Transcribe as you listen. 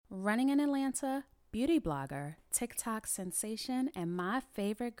running in Atlanta, beauty blogger, TikTok sensation, and my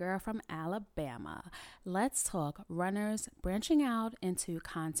favorite girl from Alabama. Let's talk runners branching out into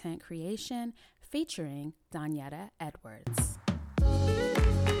content creation featuring Donyetta Edwards.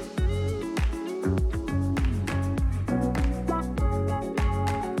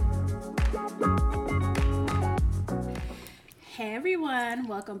 Hey everyone,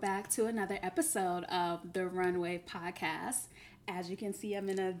 welcome back to another episode of the Runway Podcast. As you can see, I'm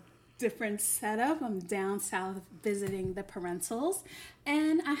in a different setup. I'm down south visiting the parentals,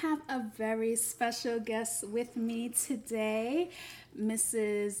 and I have a very special guest with me today.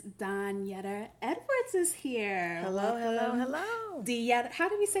 Mrs. Donyetta Edwards is here. Hello, hello. Donyetta, how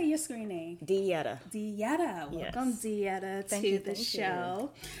do we say your screen name? Donyetta. Donyetta. Welcome, Yes. Donyetta, Thank to you, the thank show.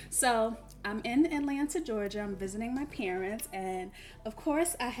 So I'm in Atlanta, Georgia. I'm visiting my parents, and of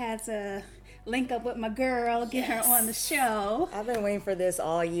course, I had to link up with my girl, get her on the show. I've been waiting for this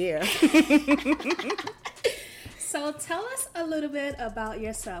all year. So tell us a little bit about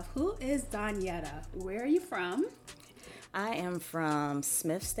yourself. Who is Donyetta? Where are you from? I am from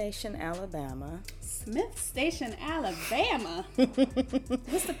Smith Station, Alabama. Smith Station, Alabama.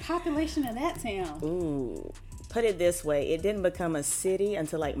 What's the population of that town? Ooh, put it this way, it didn't become a city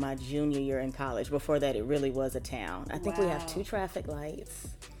until like my junior year in college. Before that, it really was a town. I think we have 2 traffic lights.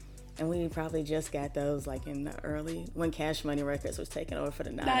 And we probably just got those like in the early, when Cash Money Records was taking over for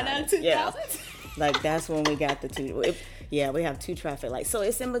the 2000s. Yeah, like that's when we got the 2. We have 2 traffic lights. So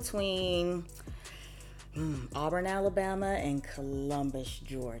it's in between Auburn, Alabama and Columbus,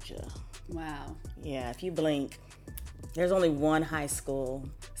 Georgia. Wow. Yeah, if you blink, there's only one high school.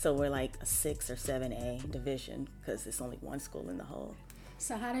 So we're like a 6 or 7A division because it's only one school in the whole.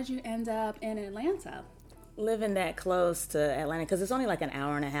 So how did you end up in Atlanta? Living that close to Atlanta, because it's only like an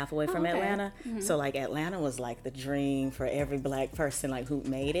hour and a half away from okay. Atlanta. So like Atlanta was like the dream for every black person like who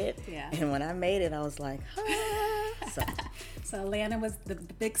made it. Yeah. And when I made it, I was like, So Atlanta was the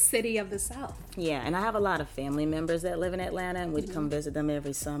big city of the South. yeah. And I have a lot of family members that live in Atlanta, and we'd come visit them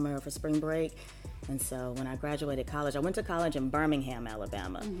every summer for spring break. And so when I graduated college, I went to college in Birmingham,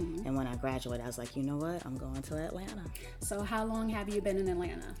 Alabama. And when I graduated, I was like, you know what? I'm going to Atlanta. So how long have you been in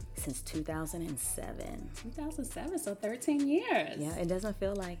Atlanta? Since 2007. 2007, so 13 years. Yeah, it doesn't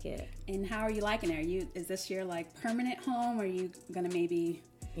feel like it. And how are you liking it? Is this your like permanent home, or are you gonna maybe?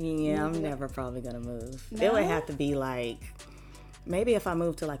 Yeah, I'm move? never probably going to move. No? It would have to be like, maybe if I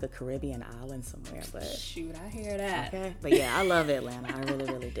moved to like a Caribbean island somewhere, but Shoot, I hear that. okay. But yeah, I love Atlanta. I really,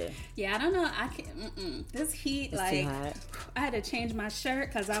 really do. Yeah, I don't know. I can. This heat, It's like, too hot. I had to change my shirt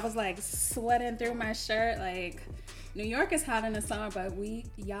because I was like sweating through my shirt. Like, New York is hot in the summer, but we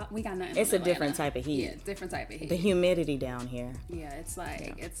got nothing. It's from a different Atlanta. type of heat. Yeah, different type of heat. The humidity down here. Yeah, it's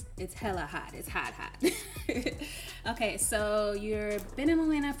like it's hella hot. It's hot. Okay, so you've been in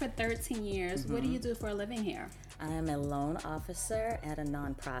Atlanta for 13 years. What do you do for a living here? I am a loan officer at a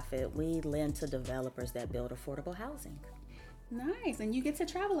nonprofit. We lend to developers that build affordable housing. Nice, and you get to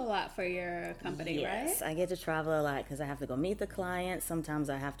travel a lot for your company, Yes, right? I get to travel a lot because I have to go meet the clients. Sometimes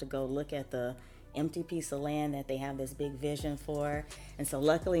I have to go look at the empty piece of land that they have this big vision for. And so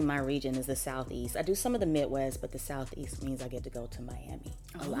luckily my region is the Southeast. I do some of the Midwest, but the Southeast means I get to go to Miami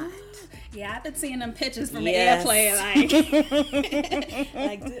a lot. Yeah, I've been seeing them pictures from Yes. the airplane,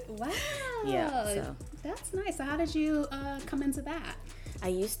 wow. Yeah, so. That's nice. So how did you come into that? I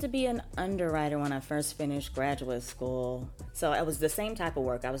used to be an underwriter when I first finished graduate school. So it was the same type of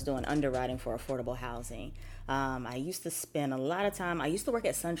work. I was doing underwriting for affordable housing. I used to spend a lot of time. I used to work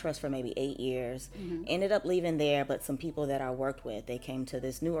at SunTrust for maybe 8 years. Ended up leaving there, but some people that I worked with, they came to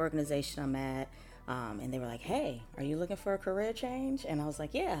this new organization I'm at. And they were like, hey, are you looking for a career change? And I was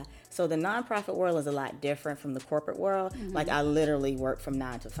like, yeah. So the nonprofit world is a lot different from the corporate world. Like I literally work from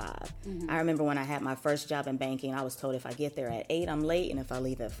 9 to 5. I remember when I had my first job in banking, I was told if I get there at 8, I'm late. And if I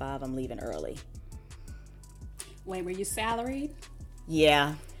leave at 5, I'm leaving early. Wait, were you salaried?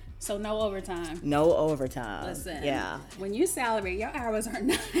 Yeah. So no overtime. No overtime. Listen, Yeah. when you salary, your hours are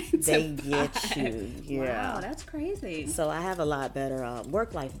 9 to They 5. get you. Yeah. Wow, that's crazy. So I have a lot better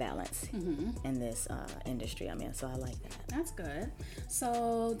work-life balance in this industry I'm in. So I like that. That's good.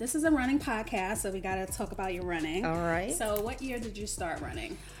 So this is a running podcast, so we got to talk about your running. All right. So what year did you start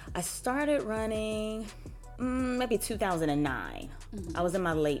running? I started running maybe 2009. I was in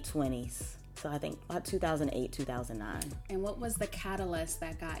my late 20s. So I think about 2008, 2009. And what was the catalyst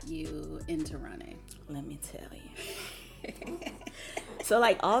that got you into running? Let me tell you. So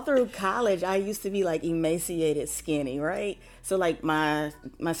like all through college, I used to be like emaciated, skinny, right? So like my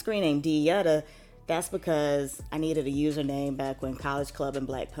screen name, Donyetta, That's because I needed a username back when College Club and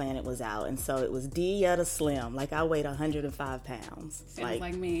Black Planet was out. And so it was Donyetta Slim. Like, I weighed 105 pounds. Sounds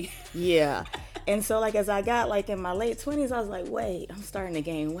like me. Yeah. And so, like, as I got, like, in my late 20s, I was like, wait, I'm starting to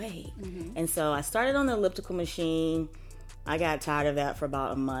gain weight. And so I started on the elliptical machine. I got tired of that for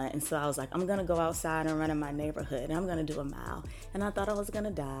about a month. And so I was like, I'm going to go outside and run in my neighborhood. And I'm going to do a mile. And I thought I was going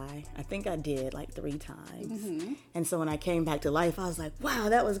to die. I think I did like 3 times. And so when I came back to life, I was like, wow,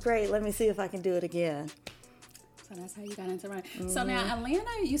 that was great. Let me see if I can do it again. So that's how you got into running. So now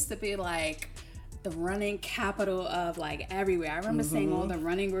Atlanta used to be like the running capital of like everywhere. I remember seeing all the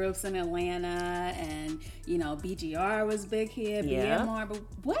running groups in Atlanta, and you know, BGR was big here, BMR. But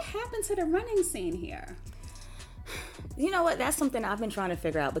what happened to the running scene here? You know what? That's something I've been trying to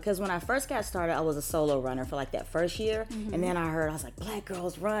figure out, because when I first got started, I was a solo runner for like that first year. And then I was like, Black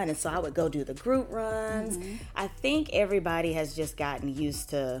girls run. And so I would go do the group runs. I think everybody has just gotten used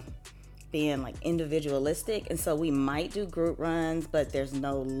to being like individualistic. And so we might do group runs, but there's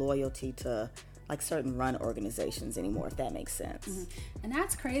no loyalty to like certain run organizations anymore, if that makes sense. And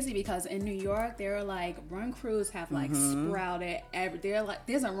that's crazy, because in New York, there are like run crews have like sprouted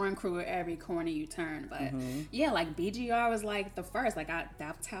there's a run crew at every corner you turn. But yeah, like BGR was like the first. Like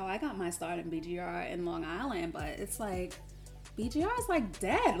that's how I got my start in BGR in Long Island. But it's like BGR is like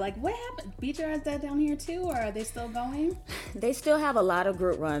dead. Like, what happened? BGR is dead down here too, or are they still going? They still have a lot of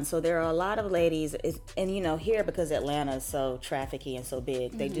group runs. So there are a lot of ladies, and you know, here, because Atlanta is so trafficky and so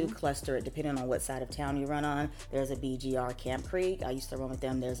big, they do cluster it depending on what side of town you run on. There's a BGR Camp Creek. I used to run with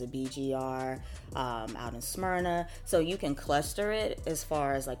them. There's a BGR out in Smyrna. So you can cluster it as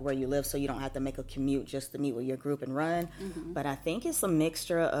far as like where you live, so you don't have to make a commute just to meet with your group and run. But I think it's a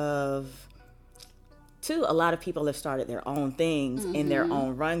mixture of a lot of people have started their own things in their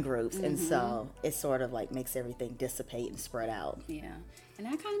own run groups, and so it sort of like makes everything dissipate and spread out. Yeah, and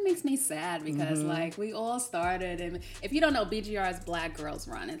that kind of makes me sad, because like we all started, and if you don't know, BGR is Black Girls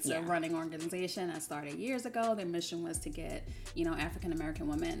Run. It's a running organization that started years ago. Their mission was to get, you know, African American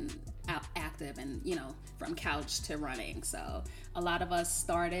women out active and, you know, from couch to running. So a lot of us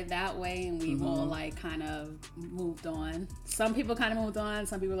started that way, and we've all like kind of moved on. Some people kind of moved on,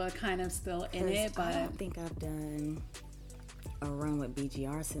 some people are kind of still in it, but I don't think I've done a run with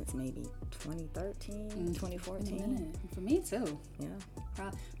BGR since maybe 2013, 2014. For me too. Yeah.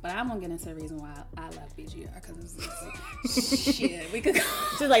 But I won't get into the reason why I left BGR, because it's like, shit, we could go.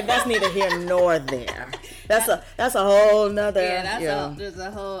 She's like, that's neither here nor there. That's a whole nother. Yeah, there's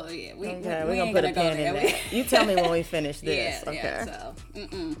a whole. Yeah, we're gonna put a pin in that. You tell me when we finish this.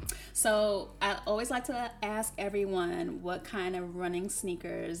 So I always like to ask everyone what kind of running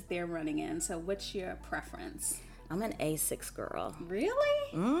sneakers they're running in. So what's your preference? I'm an Asics girl.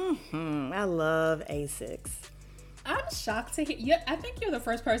 Really? I love Asics. I'm shocked to hear. I think you're the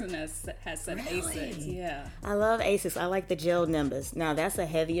first person that has said Asics. Yeah. I love Asics. I like the gel Nimbus. Now, that's a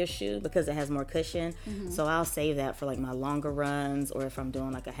heavier shoe because it has more cushion. So I'll save that for like my longer runs, or if I'm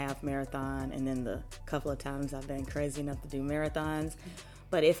doing like a half marathon, and then the couple of times I've been crazy enough to do marathons.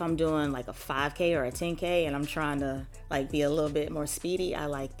 But if I'm doing like a 5K or a 10K and I'm trying to like be a little bit more speedy, I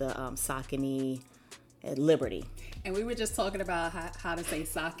like the Saucony at Liberty. And we were just talking about how to say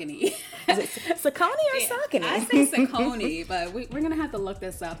Saucony. Is it Saucony or Saucony? I say Saucony, but we're going to have to look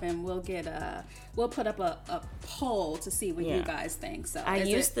this up, and we'll put up a poll to see what you guys think. So I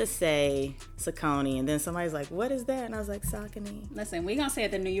used to say Saucony, and then somebody's like, what is that? And I was like, Saucony. Listen, we're going to say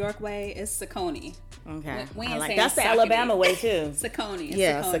it the New York way. It's Saucony. Okay. We ain't saying that's the Saucony. Alabama way, too. Saucony.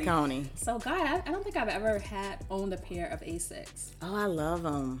 Saucony. So, God, I don't think I've ever owned a pair of Asics. Oh, I love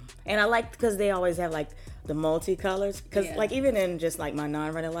them. And I like, because they always have like the multicolors, because like even in just like my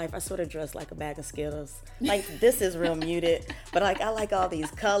non-running life, I sort of dress like a bag of Skittles. Like this is real muted, but like I like all these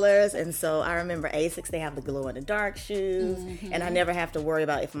colors. And so I remember Asics, they have the glow in the dark shoes, and I never have to worry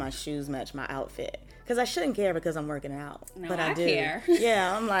about if my shoes match my outfit, because I shouldn't care because I'm working out. No, but I do. care.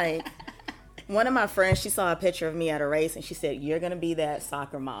 Yeah, I'm like, one of my friends, she saw a picture of me at a race, and she said, you're going to be that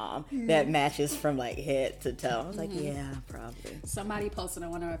soccer mom that matches from like head to toe. I was like, yeah, probably. Somebody posted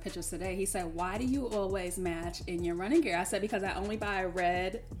on one of our pictures today. He said, why do you always match in your running gear? I said, because I only buy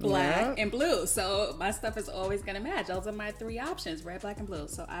red, black, and blue. So my stuff is always going to match. Those are my 3 options, red, black, and blue.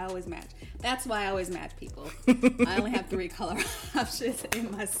 So I always match. That's why I always match people. I only have 3 color options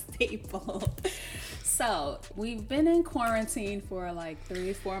in my staple. So we've been in quarantine for like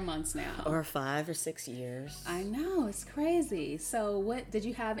 3-4 months now. Or 5 or 6 years. I know, it's crazy. So what, did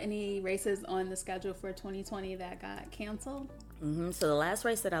you have any races on the schedule for 2020 that got canceled? So the last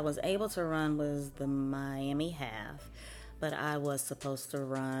race that I was able to run was the Miami half, but I was supposed to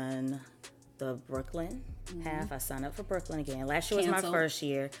run the Brooklyn half. I signed up for Brooklyn again. Last year was my first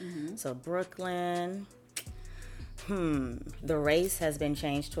year. So Brooklyn, the race has been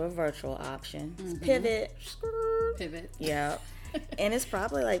changed to a virtual option. Pivot. Yeah. And it's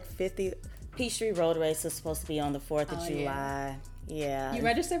probably like 50. Peachtree Road Race is supposed to be on the 4th of July. Yeah. You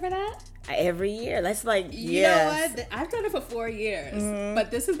register for that? Every year. That's like, you know what? I've done it for 4 years. But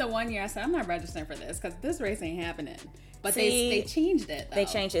this is the 1 year I said, I'm not registering for this because this race ain't happening. But they changed it, though. They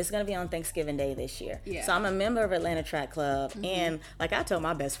changed it. It's going to be on Thanksgiving Day this year. Yeah. So I'm a member of Atlanta Track Club. And like I told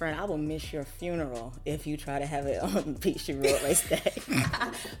my best friend, I will miss your funeral if you try to have it on Peachtree Road Race Day.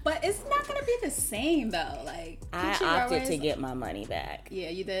 But it's not going to be the same, though. Like I opted to get my money back. Yeah,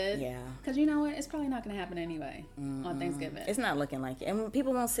 you did? Yeah. Because you know what? It's probably not going to happen anyway on Thanksgiving. It's not looking like it. And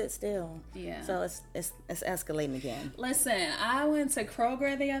people won't sit still. Yeah. So it's escalating again. Listen, I went to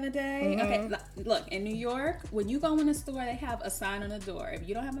Kroger the other day. Okay, look, in New York, when you go in a store, they have a sign on the door. If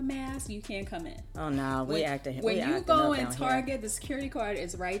you don't have a mask, you can't come in. Oh no, when you go in Target, the security card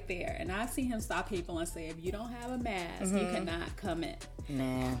is right there, and I see him stop people and say, if you don't have a mask, you cannot come in.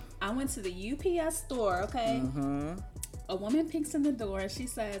 Nah. I went to the UPS store, okay? A woman peeks in the door and she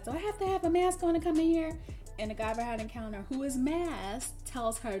says, do I have to have a mask on to come in here? And the guy behind the counter who is masked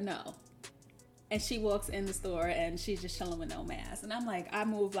tells her no. And she walks in the store and she's just chilling with no mask. And I'm like, I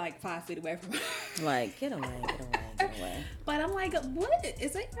moved like 5 feet away from her. Like, get away. But I'm like, what?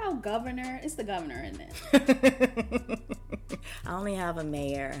 Is it our governor? It's the governor in there. I only have a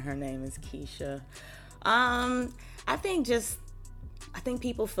mayor and her name is Keisha. I think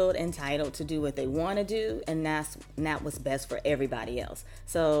people feel entitled to do what they want to do, and that's not what's best for everybody else.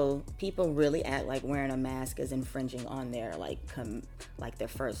 So people really act like wearing a mask is infringing on their like their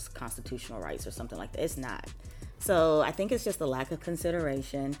first constitutional rights or something like that. It's not. So I think it's just a lack of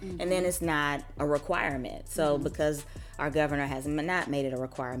consideration, and then it's not a requirement. So because our governor has not made it a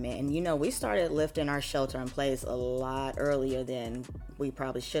requirement, and we started lifting our shelter in place a lot earlier than we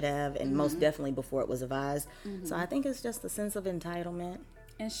probably should have, and most definitely before it was advised. So I think it's just a sense of entitlement.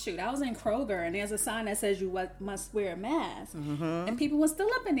 And shoot, I was in Kroger, and there's a sign that says you must wear a mask, and people were still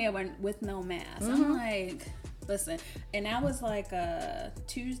up in there with no mask. I'm like, listen, and that was like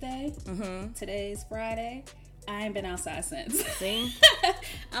Tuesday. Today's Friday. I ain't been outside since. See?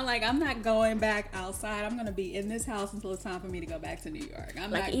 I'm like, I'm not going back outside. I'm going to be in this house until it's time for me to go back to New York. I'm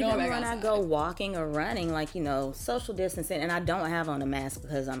not going back outside. Even when I go walking or running, like, social distancing, and I don't have on a mask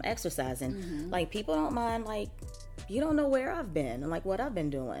because I'm exercising, like, people don't mind, like, you don't know where I've been and, like, what I've been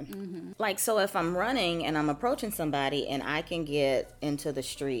doing. Like, so if I'm running and I'm approaching somebody and I can get into the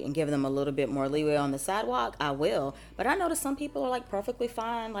street and give them a little bit more leeway on the sidewalk, I will. But I notice some people are, like, perfectly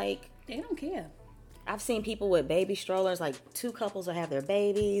fine. Like, they don't care. I've seen people with baby strollers, like 2 couples will have their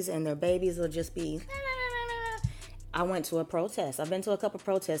babies and their babies will just be... I went to a protest. I've been to a couple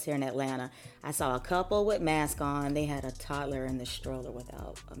protests here in Atlanta. I saw a couple with masks on. They had a toddler in the stroller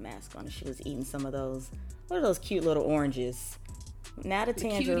without a mask on. She was eating some of those, what are those cute little oranges? Not a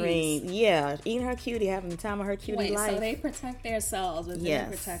tangerine. Yeah, eating her cutie, having the time of her cutie life. So they protect themselves, but they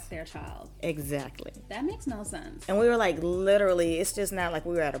protect their child. Exactly. That makes no sense. And we were like, literally, it's just not like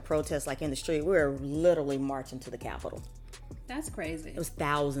we were at a protest like in the street. We were literally marching to the Capitol. That's crazy. It was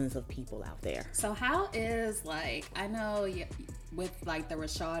thousands of people out there. So how is, like, I know with, like, the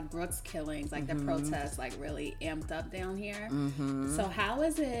Rashad Brooks killings, like, the protests, like, really amped up down here. So how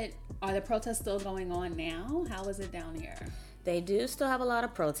is it, are the protests still going on now? How is it down here? They do still have a lot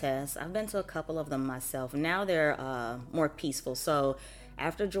of protests. I've been to a couple of them myself. Now they're more peaceful. So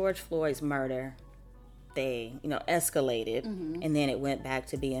after George Floyd's murder, they, escalated, and then it went back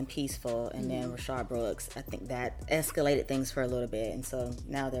to being peaceful. And then Rashad Brooks, I think that escalated things for a little bit. And so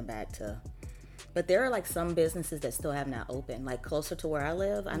now they're back to... But there are, like, some businesses that still have not opened. Like, closer to where I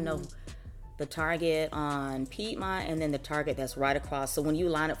live, I know... the Target on Piedmont, and then the Target that's right across. So when you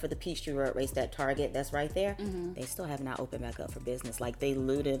line up for the Peachtree Road Race, that Target that's right there, they still have not opened back up for business. Like, they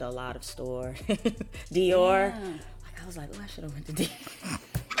looted a lot of store. Dior. Yeah. Like, I was like, I should have went to Dior.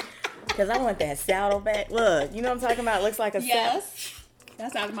 Because I want that saddle back. Look, you know what I'm talking about? It looks like a saddle.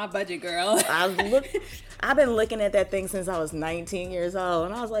 That's out of my budget, girl. I've been looking at that thing since I was 19 years old,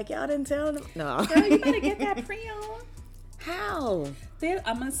 and I was like, y'all didn't tell them? No. Girl, you better get that pre-owned. How? I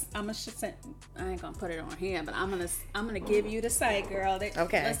ain't gonna put it on here, but I'm gonna give you the site, girl.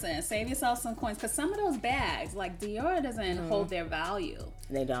 Okay. Listen, save yourself some coins, because some of those bags, like Dior, doesn't hold their value.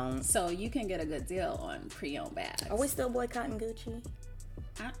 They don't. So you can get a good deal on pre-owned bags. Are we still boycotting Gucci?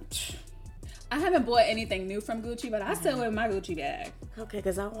 I haven't bought anything new from Gucci, but I still wear my Gucci bag. Okay,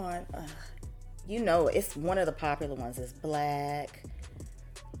 because I want, it's one of the popular ones. It's black.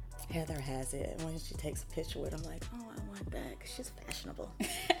 Heather has it. When she takes a picture with it, I'm like, oh, I want that, because she's fashionable.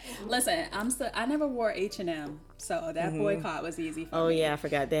 Listen, I never wore H&M, so that boycott was easy for me. Oh yeah, I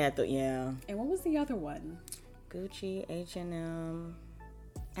forgot they had And what was the other one? Gucci, H&M.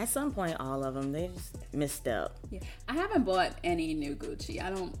 At some point, all of them, they just misstep. Yeah, I haven't bought any new Gucci. I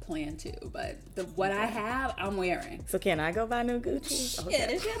don't plan to, but what I have, I'm wearing. So can I go buy new Gucci? Yeah,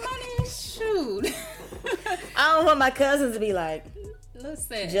 it's your money. Shoot. I don't want my cousins to be like,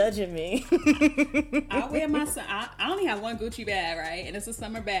 listen, judging me. I wear my. I only have one Gucci bag, right, and it's a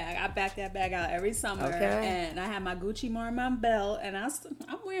summer bag. I back that bag out every summer, and I have my Gucci more in my belt, and I'm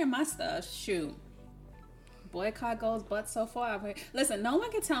wearing my stuff. Shoot. Boycott goes but so far. Listen, no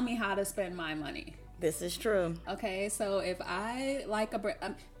one can tell me how to spend my money. This is true. Okay, so if I like a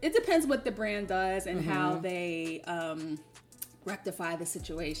brand, it depends what the brand does and how they rectify the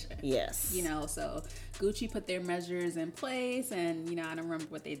situation. Yes. You know, so Gucci put their measures in place, and you know, I don't remember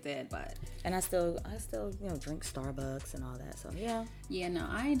what they did, but and I still drink Starbucks and all that. So yeah, no,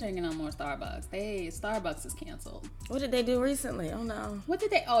 I ain't drinking no more Starbucks. Starbucks is canceled. What did they do recently? Oh no. What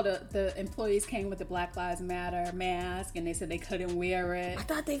did they? Oh, the employees came with the Black Lives Matter mask, and they said they couldn't wear it. I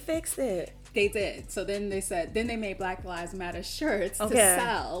thought they fixed it. They did. So then they made Black Lives Matter shirts to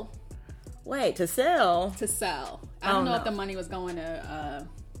sell. Wait, to sell? To sell. I don't know if the money was going to,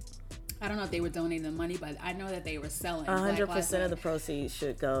 I don't know if they were donating the money, but I know that they were selling. 100% of the proceeds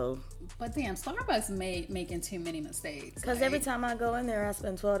should go. But damn, Starbucks making too many mistakes. Because every time I go in there, I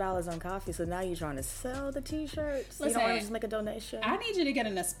spend $12 on coffee. So now you're trying to sell the t-shirts. Listen, you don't want to just make a donation. I need you to get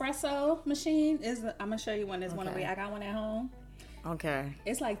an espresso machine. I'm going to show you one. There's one away. I got one at home. Okay.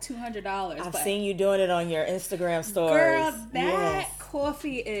 It's like $200. I've seen you doing it on your Instagram stories. Girl, that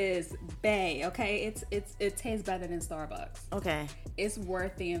coffee is bae, okay? It tastes better than Starbucks. Okay. It's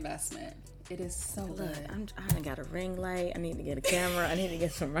worth the investment. It is so good. I got a ring light. I need to get a camera. I need to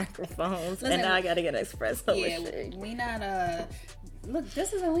get some microphones. Listen, and now I got to get an espresso machine. We not, look,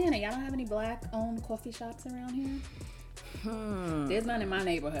 this is Atlanta. Y'all don't have any black-owned coffee shops around here? There's none in my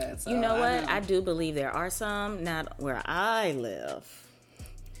neighborhood. So you know what? I do believe there are some, not where I live.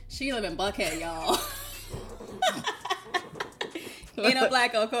 She live in Buckhead, y'all. Ain't no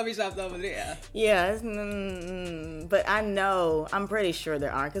black-owned coffee shops over there. Yeah, but I'm pretty sure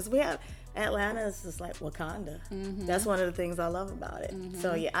there are, because we have Atlanta is just like Wakanda. That's one of the things I love about it.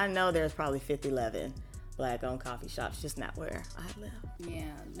 So yeah, I know there's probably 50-11 black-owned coffee shops, just not where I live.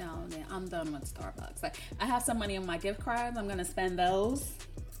 Yeah, no, I'm done with Starbucks. Like, I have some money on my gift cards. I'm gonna spend those.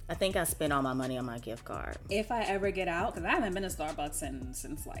 I think I spent all my money on my gift card. If I ever get out, because I haven't been to Starbucks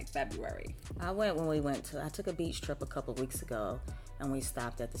since like February. I took a beach trip a couple weeks ago, and we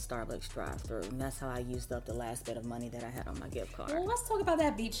stopped at the Starbucks drive-thru, and that's how I used up the last bit of money that I had on my gift card. Well, let's talk about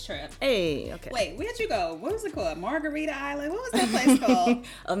that beach trip. Hey, okay. Wait, where'd you go? What was it called? Margarita Island? What was that place called?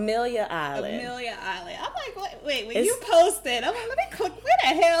 Amelia Island. Amelia Island. I'm like, wait, when you posted, I'm like, let me cook. Where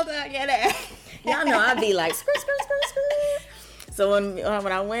the hell did I get at? Y'all know I'd be like, skirt. So when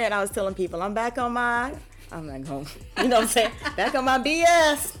I went, I was telling people, I'm not going, you know what I'm saying? Back on my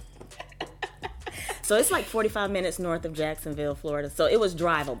BS. So it's like 45 minutes north of Jacksonville, Florida. So it was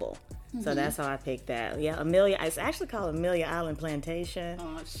drivable. So that's how I picked that. Yeah, Amelia. It's actually called Amelia Island Plantation.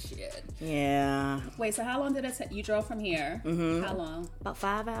 Oh, shit. Yeah. Wait, so how long did it take? You drove from here. How long? About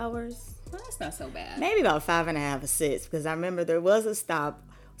 5 hours. Well, that's not so bad. Maybe about 5.5 or 6, because I remember there was a stop,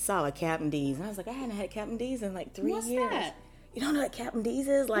 saw a Captain D's. And I was like, I hadn't had Captain D's in like 3 years. What's that? You don't know what Captain D's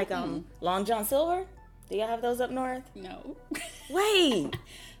is? Like Long John Silver? Do y'all have those up north? No. Wait.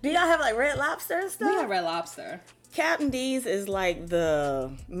 Do y'all have like Red Lobster and stuff? We have Red Lobster. Captain D's is like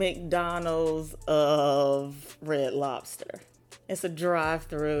the McDonald's of Red Lobster. It's a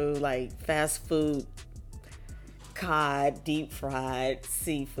drive-through, like fast food, cod, deep fried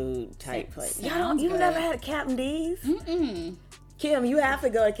seafood type place. You've never had a Captain D's? Kim, you have to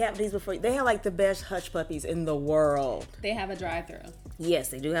go to Captain D's before. They have like the best hush puppies in the world. They have a drive-through. Yes,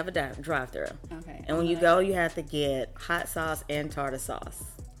 they do have a drive-through. Okay. And when you go, you have to get hot sauce and tartar sauce.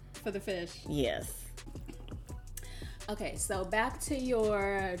 For the fish? Yes. Okay, so back to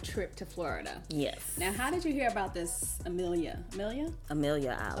your trip to Florida. Yes. Now, how did you hear about this Amelia Island?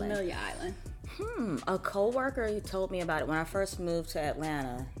 Amelia Island. A coworker told me about it when I first moved to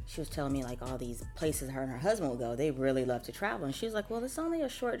Atlanta. She was telling me like all these places her and her husband would go. They really love to travel, and she was like, "Well, it's only a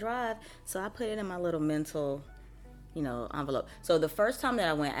short drive," so I put it in my little mental, envelope. So the first time that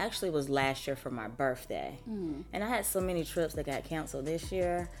I went actually was last year for my birthday, and I had so many trips that got canceled this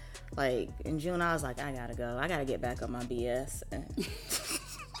year. Like in June, I was like, I gotta go. I gotta get back on my BS.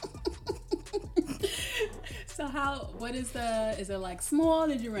 So is it like small?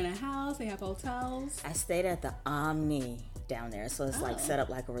 Did you rent a house? They have hotels? I stayed at the Omni down there. So it's like set up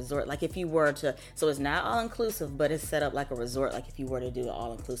like a resort. Like if you were to, so it's not all inclusive, but it's set up like a resort. Like if you were to do an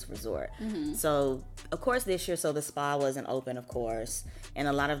all inclusive resort. So of course this year, so the spa wasn't open, of course. And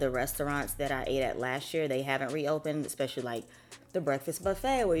a lot of the restaurants that I ate at last year, they haven't reopened, especially like the breakfast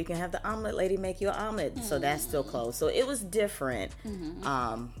buffet where you can have the omelet lady make you an omelet. So that's still closed. So it was different.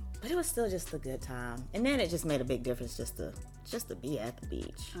 But it was still just a good time. And then it just made a big difference just to be at the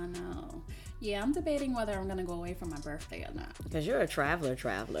beach. I know. Yeah, I'm debating whether I'm going to go away for my birthday or not. Because you're a traveler.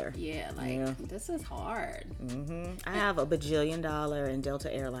 Yeah, this is hard. I have a bajillion dollar in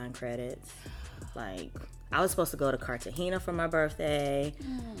Delta airline credits. Like, I was supposed to go to Cartagena for my birthday.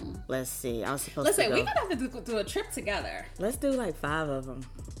 Let's see. I was supposed to go. Listen, we're going to have to do a trip together. Let's do like 5 of them.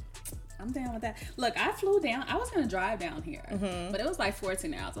 I'm down with that. Look, I flew down. I was going to drive down here, but it was like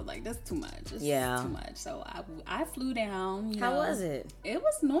 14 hours. I was like, that's too much. It's too much. So I flew down. How was it? It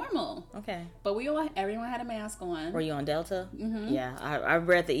was normal. Okay. But everyone had a mask on. Were you on Delta? Yeah. I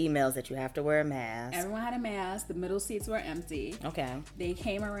read the emails that you have to wear a mask. Everyone had a mask. The middle seats were empty. Okay. They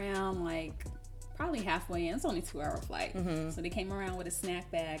came around like probably halfway in. It's only a 2-hour flight. So they came around with a snack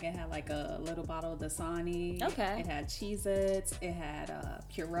bag. It had like a little bottle of Dasani. Okay. It had Cheez-Its. It had a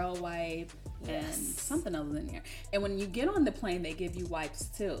Purell wipe and something else in there. And when you get on the plane, they give you wipes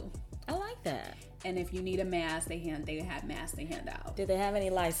too. I like that. And if you need a mask, they have masks they hand out. Did they have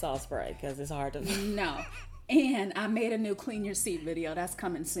any Lysol spray? Because it's hard to... No. And I made a new clean your seat video that's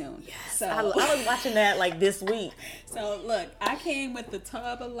coming soon. Yes, so I was watching that like this week. So look, I came with the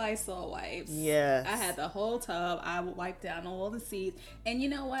tub of Lysol wipes. Yes. I had the whole tub. I wiped down all the seats. And you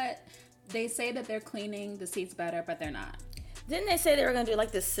know what? They say that they're cleaning the seats better, but they're not. Didn't they say they were going to do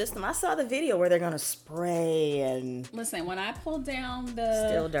like this system? I saw the video where they're going to spray and... Listen, when I pulled down the...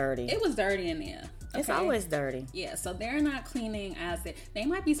 Still dirty. It was dirty in there. Okay? It's always dirty. Yeah, so they're not cleaning as they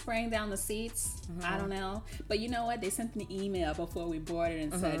might be spraying down the seats. I don't know. But you know what? They sent an email before we boarded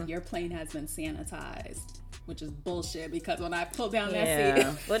and said, your plane has been sanitized. Which is bullshit because when I pulled down that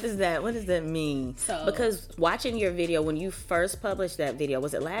seat. What does that mean? Because watching your video, when you first published that video,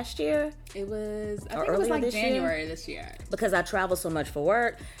 was it last year? It was, I think it was like January this year. Because I travel so much for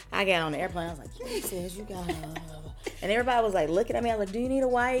work, I got on the airplane, I was like, you says you got and everybody was like looking at me, I was like, do you need a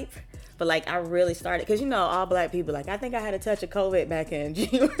wipe? But like I really started, because all black people, like I think I had a touch of COVID back in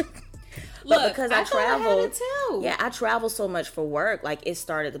January. But because I traveled, I travel so much for work, like it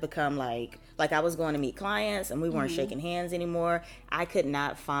started to become like I was going to meet clients and we weren't shaking hands anymore. I could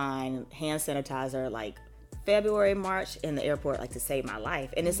not find hand sanitizer like February, March in the airport, like to save my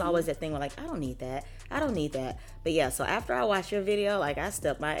life. And it's always that thing where like, I don't need that. But yeah, so after I watched your video, like I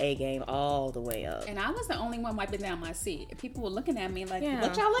stepped my A game all the way up. And I was the only one wiping down my seat. People were looking at me like,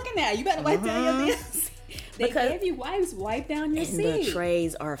 what y'all looking at? You better wipe down your seat. They gave you wipes, wipe down your seat. And the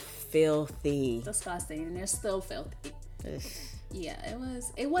trays are filthy. Disgusting, and they're still filthy. Yeah,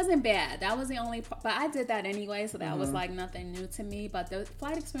 it wasn't bad. That was the only part, but I did that anyway, so that was like nothing new to me. But the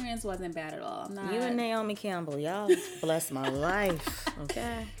flight experience wasn't bad at all. You and Naomi Campbell, y'all bless my life.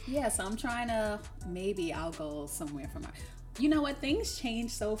 Okay. Yeah, so I'm trying to, maybe I'll go somewhere for my... You know what? Things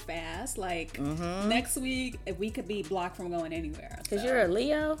change so fast. Like next week, if we could be blocked from going anywhere. Because you're a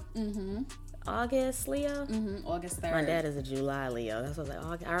Leo? August Leo? August 3rd. My dad is a July Leo. That's what I was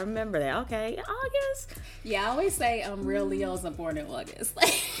like, I remember that. Okay, August. Yeah, I always say real Leos are born in August.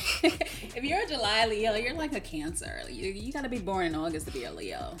 If you're a July Leo, you're like a Cancer. You got to be born in August to be a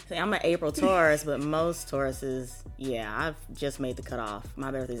Leo. See, I'm an April Taurus, but most Tauruses, I've just made the cutoff.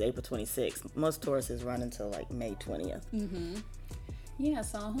 My birthday is April 26th. Most Tauruses run until like May 20th. Yeah,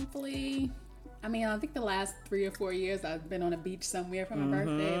 so hopefully... I mean, I think the last 3 or 4 years I've been on a beach somewhere for my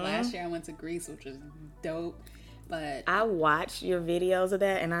birthday. Last year I went to Greece, which was dope. But I watched your videos of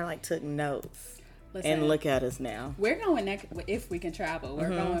that and I like took notes. Listen, and look at us now. We're going next, if we can travel. We're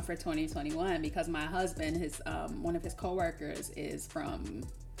going for 2021 because my husband, one of his coworkers is from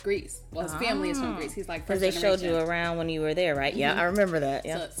Greece. Well, his family is from Greece. He's like first generation. Because they showed you around when you were there, right? Yeah, I remember that.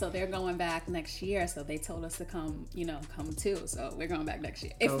 Yeah. So they're going back next year. So they told us to come too. So we're going back next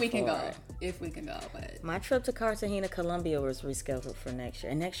year if we can go. If we can go. But my trip to Cartagena, Colombia was rescheduled for next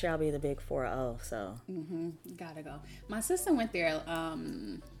year, and next year I'll be the big 4-0. So gotta go. My sister went there.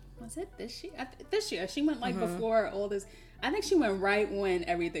 Was it this year? This year she went like before all this. I think she went right when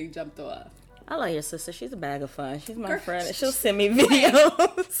everything jumped off. I love your sister. She's a bag of fun. She's my friend. And she'll send me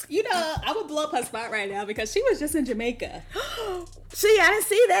videos. I would blow up her spot right now because she was just in Jamaica. See, I didn't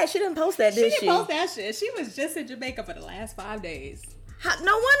see that. She didn't post that, did she? She didn't post that shit. She was just in Jamaica for the last 5 days.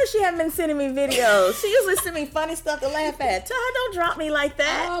 No wonder she hasn't been sending me videos. She usually send me funny stuff to laugh at. Tell her don't drop me like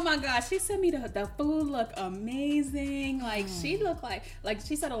that. Oh my gosh, she sent me the food looked amazing. Like she looked like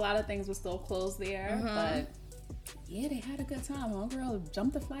she said a lot of things were still closed there, but Yeah, they had a good time. One girl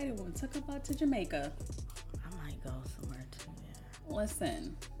jumped the flight and took her out to Jamaica. I might go somewhere too. Yeah.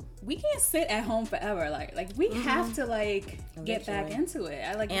 Listen, we can't sit at home forever. Like we have to get back into it.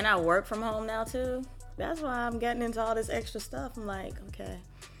 And I work from home now too. That's why I'm getting into all this extra stuff. I'm like, okay,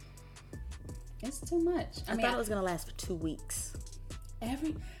 it's too much. I thought it was gonna last for 2 weeks.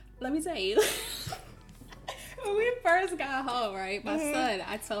 Let me tell you. When we first got home, right, my son,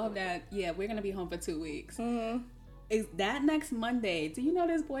 I told him that, yeah, we're gonna be home for 2 weeks. Is that next Monday? Do you know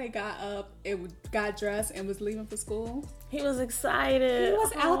this boy got up and got dressed and was leaving for school? He was excited. He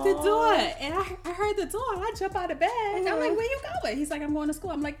was out the door, and I heard the door. I jump out of bed. I'm like, "Where you going?" He's like, "I'm going to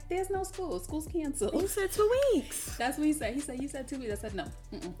school." I'm like, "There's no school. School's canceled." You said 2 weeks. That's what he said. He said, "You said 2 weeks." I said, "No,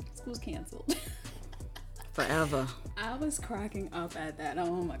 school's canceled." Forever. I was cracking up at that.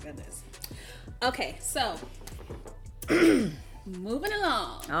 Oh my goodness. Okay, so moving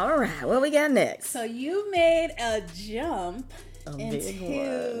along. All right, what we got next? So you made a jump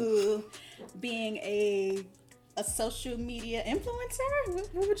into being a social media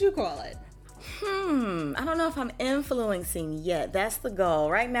influencer? What would you call it? I don't know if I'm influencing yet. That's the goal.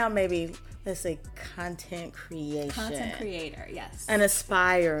 Right now, maybe, let's say content creation. Content creator, yes. An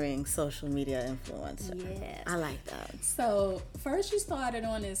aspiring social media influencer. Yes. I like that. So, first you started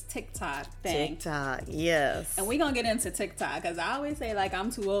on this TikTok thing. TikTok, yes. And we're going to get into TikTok because I always say, like,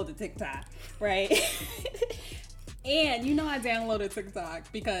 I'm too old to TikTok, right? And you know I downloaded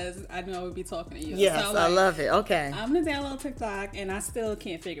TikTok because I knew I would be talking to you. Yes, so I love it. Okay. I'm going to download TikTok and I still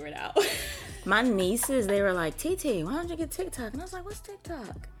can't figure it out. My nieces, they were like, TT, why don't you get TikTok? And I was like, what's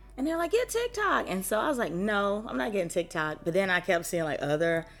TikTok? And they're like, get TikTok. And so I was like, no, I'm not getting TikTok. But then I kept seeing like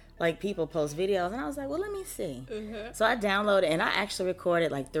other people post videos. And I was like, well, let me see. So I downloaded and I actually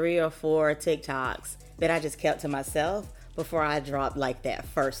recorded like 3 or 4 TikToks that I just kept to myself before I dropped like that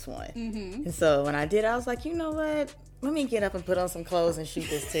first one. And so when I did, I was like, you know what? Let me get up and put on some clothes and shoot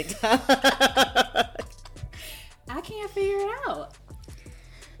this TikTok. I can't figure it out.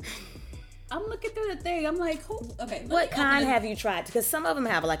 I'm looking through the thing. I'm like, who? Okay. What kind have you tried? Because some of them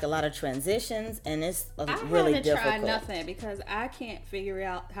have like a lot of transitions, and it's really difficult. I haven't tried nothing because I can't figure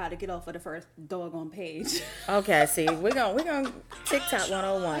out how to get off of the first doggone page. Okay, see, we're gonna TikTok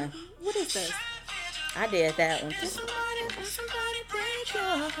 101. What is this? I did that one.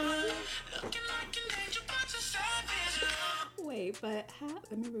 Wait, but how?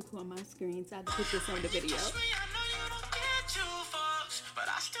 Let me record my screen so I can put this on the video.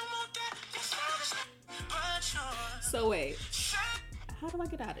 So wait, how do I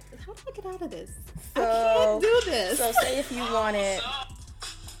get out of this? How do I get out of this? I can't do this. So say if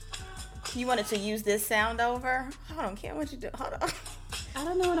you wanted to use this sound over. Hold on, Kim, what you do? Hold on. I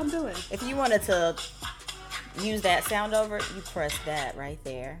don't know what I'm doing. If you wanted to use that sound over, you press that right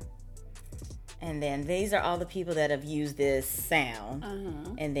there. And then these are all the people that have used this sound.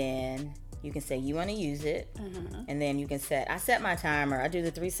 And then you can say you want to use it. And then you can I set my timer. I do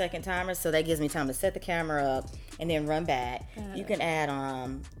the 3-second timer, so that gives me time to set the camera up and then run back. You can add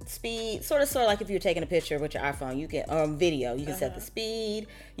speed, sort of like if you're taking a picture with your iPhone, you can video. You can set the speed.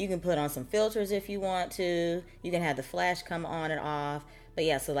 You can put on some filters if you want to. You can have the flash come on and off. But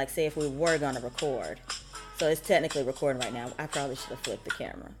yeah, so like say if we were gonna record, so it's technically recording right now. I probably should have flipped the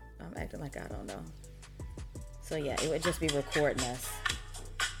camera. I'm acting like I don't know. So yeah, it would just be recording us.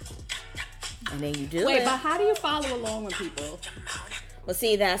 And then you do Wait, but how do you follow along with people? Well,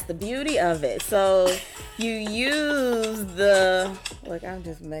 see, that's the beauty of it. So you use look, I'm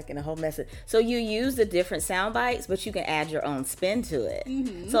just making a whole mess of it. So you use the different sound bites, but you can add your own spin to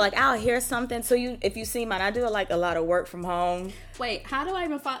it. So like I'll hear something. So if you see mine, I do like a lot of work from home. Wait, how do I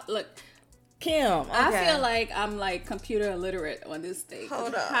even follow? Look, Kim, okay. I feel like I'm like computer illiterate on this thing.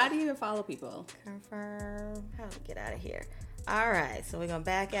 Hold up. How do you even follow people? Confirm. How do we get out of here? All right, so we're gonna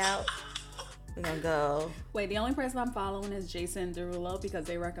back out. We're gonna go. Wait, the only person I'm following is Jason Derulo because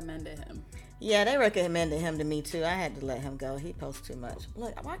they recommended him. Yeah, they recommended him to me too. I had to let him go. He posts too much.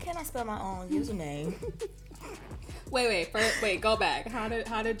 Look, why can't I spell my own username? Wait, go back. How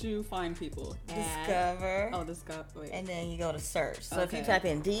did you find people? Discover. Discover. Wait. And then you go to search. So Okay. if you type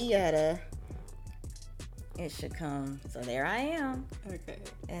in Donyetta, it should come. So there I am. Okay.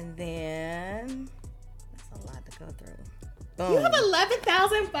 And then that's a lot to go through. Boom. You have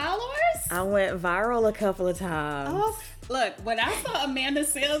 11,000 followers? I went viral a couple of times. Oh, look, when I saw Amanda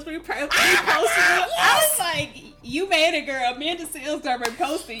Sales reposting you, I was like, you made it, girl. Amanda Sales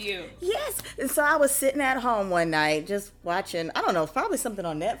reposted you. Yes. And so I was sitting at home one night just watching, I don't know, probably something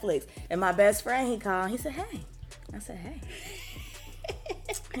on Netflix. And my best friend, he called. He said, hey. I said, hey.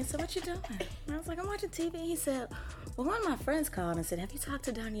 And so what you doing? And I was like, I'm watching TV. He said, well, one of my friends called and said, have you talked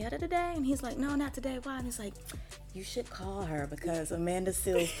to Donyetta today? And he's like, no, not today. Why? And he's like, you should call her because Amanda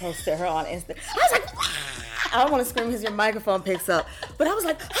Seals posted her on Instagram. I was like, I don't want to scream because your microphone picks up. But I was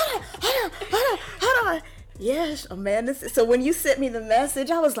like, hold on. Yes, Amanda. So when you sent me the message,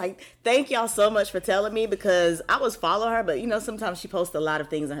 I was like, thank y'all so much for telling me, because I was following her, but you know, sometimes she posts a lot of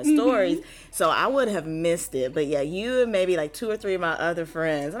things in her stories. So I would have missed it. But yeah, you and maybe like 2 or 3 of my other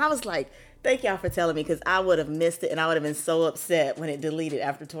friends. And I was like, thank y'all for telling me, because I would have missed it and I would have been so upset when it deleted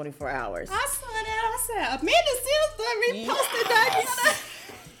after 24 hours. I saw that. I said, Amanda Seals reposted Donyetta.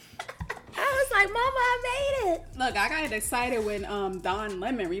 I was like, Mama, I made it. Look, I got excited when Don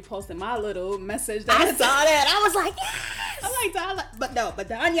Lemon reposted my little message. I saw that. I was like, yes. I'm like, but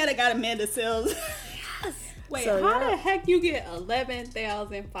Donyetta got Amanda Seals. Yes. Wait, so, how the heck you get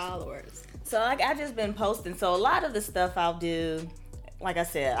 11,000 followers? So like, I just been posting. So a lot of the stuff I'll do, like I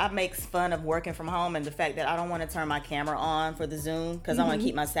said, I make fun of working from home and the fact that I don't want to turn my camera on for the Zoom because I want to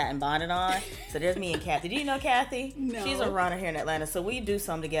keep my satin bonnet on. So there's me and Kathy. Do you know Kathy? No. She's a runner here in Atlanta. So we do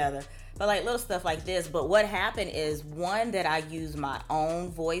some together. But like little stuff like this. But what happened is, one that I use my own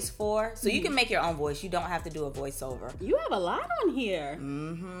voice for. So you can make your own voice. You don't have to do a voiceover. You have a lot on here.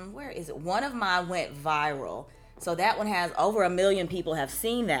 Where is it? One of mine went viral. So that one has over 1 million people have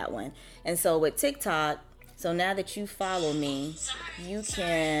seen that one. And so with TikTok, so now that you follow me, you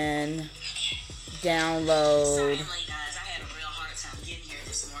can download.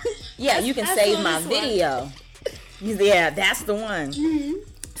 Yeah, you can save my video. Yeah, that's the one.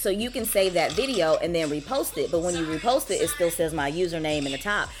 So you can save that video and then repost it. But when you repost it, it still says my username in the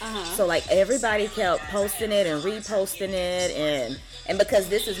top. So like everybody kept posting it and reposting it. And because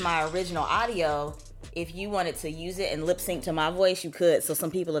this is my original audio, if you wanted to use it and lip sync to my voice, you could. So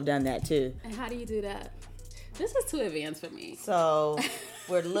some people have done that too. And how do you do that? This is too advanced for me. So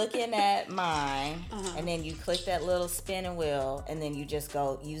we're looking at mine, and then you click that little spinning wheel, and then you just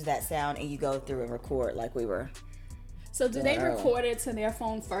go use that sound, and you go through and record like we were. So do they record it to their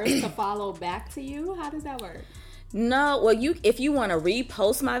phone first to follow back to you? How does that work? No, well, if you want to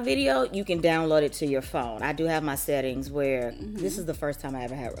repost my video, you can download it to your phone. I do have my settings where this is the first time I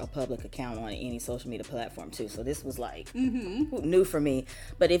ever had a public account on any social media platform too. So this was like new for me.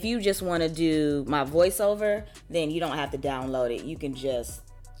 But if you just want to do my voiceover, then you don't have to download it. You can just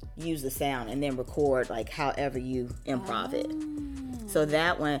use the sound and then record like however you improv it. So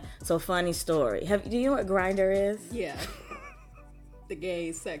that one. So funny story. Do you know what Grindr is? Yeah. The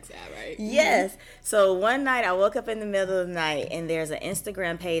gay sex app, right? Yes. So one night I woke up in the middle of the night and there's an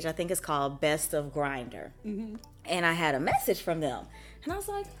Instagram page, I think it's called Best of Grindr. And I had a message from them. And I was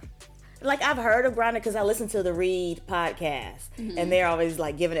like I've heard of Grindr because I listen to the Read podcast. And they're always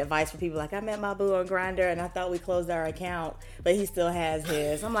like giving advice for people. Like, I met my boo on Grindr and I thought we closed our account, but he still has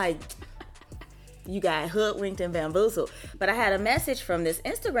his. I'm like, you got hoodwinked and bamboozled. But I had a message from this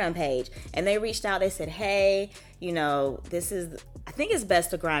Instagram page and they reached out. They said, hey, you know, this is, I think it's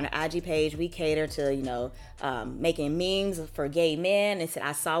Best of Grindr IG page. We cater to, you know, making memes for gay men. And said,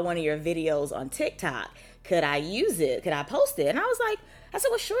 I saw one of your videos on TikTok. Could I use it? Could I post it? And I was like, I said,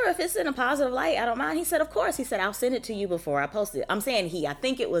 well, sure. If it's in a positive light, I don't mind. He said, of course. He said, I'll send it to you before I post it. I'm saying he. I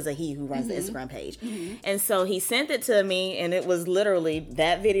think it was a he who runs the Instagram page. And so he sent it to me, and it was literally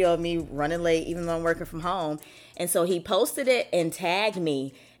that video of me running late, even though I'm working from home. And so he posted it and tagged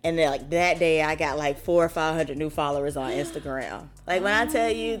me. And then, like, that day, I got like 400 or 500 new followers on Instagram. Like, when I tell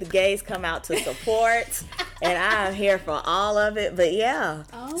you, the gays come out to support, and I'm here for all of it. But yeah.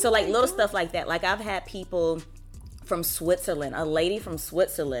 So, like, little stuff like that. Like, I've had people from Switzerland. A lady from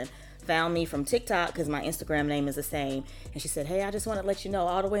Switzerland found me from TikTok because my Instagram name is the same. And she said, hey, I just want to let you know,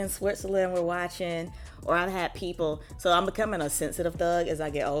 all the way in Switzerland, we're watching. Or I've had people, so I'm becoming a sensitive thug as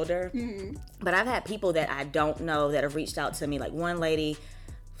I get older. But I've had people that I don't know that have reached out to me. Like one lady,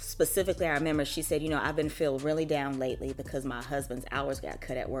 specifically, I remember she said, you know, I've been feeling really down lately because my husband's hours got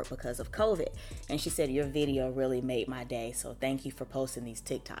cut at work because of COVID. And she said, your video really made my day. So thank you for posting these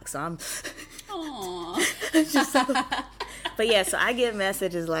TikToks. So I'm... Aww. But yeah, so I get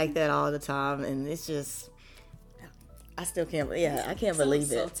messages like that all the time. And it's just... I still can't... Yeah, I can't believe it.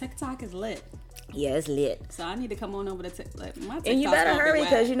 So TikTok is lit. Yeah, it's lit. So I need to come on over to TikTok. And you better hurry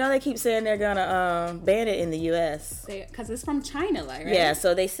because you know they keep saying they're gonna ban it in the U.S. Because it's from China, like, right? Yeah,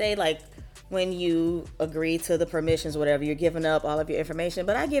 so they say like when you agree to the permissions, whatever, you're giving up all of your information.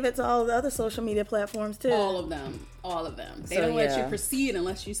 But I give it to all the other social media platforms too. All of them. They don't let you proceed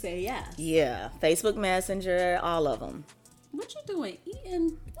unless you say yes. Yeah, Facebook Messenger, all of them. What you doing?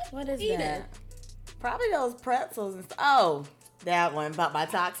 Eating? What is that? Probably those pretzels and stuff. Oh, that one about my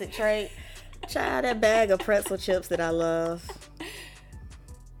toxic trait. Try that bag of pretzel chips that I love.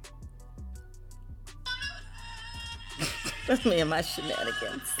 That's me and my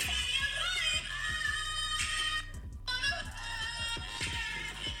shenanigans.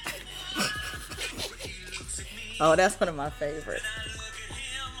 Oh, that's one of my favorites.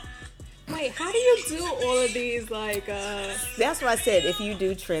 Wait, how do you do all of these, like, That's what I said. If you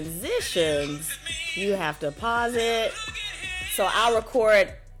do transitions, you have to pause it. So I'll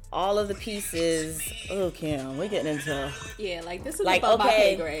record all of the pieces. Oh, Kim, we're getting into... Yeah, like, this is like, above my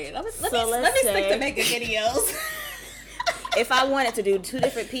okay, pay grade. Let me let's stick say- to making videos. If I wanted to do two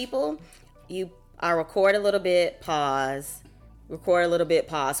different people, I record a little bit, pause, record a little bit,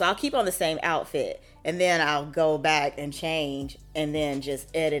 pause. So I'll keep on the same outfit, and then I'll go back and change, and then just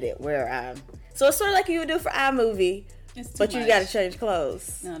edit it where I'm. So it's sort of like you would do for iMovie, but you got to change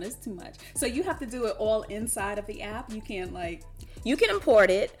clothes. No, that's too much. So you have to do it all inside of the app. You can't, like... You can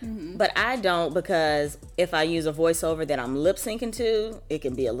import it, but I don't, because if I use a voiceover that I'm lip syncing to, it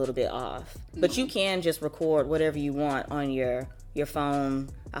can be a little bit off. But you can just record whatever you want on your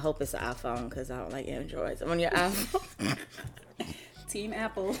phone. I hope it's an iPhone, because I don't like Androids. On your iPhone. Team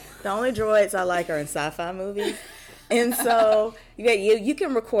Apple. The only droids I like are in sci-fi movies. And so you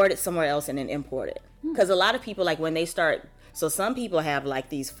can record it somewhere else and then import it. Because a lot of people, like when they start, so some people have like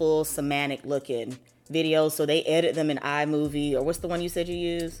these full semantic looking videos, so they edit them in iMovie, or what's the one you said you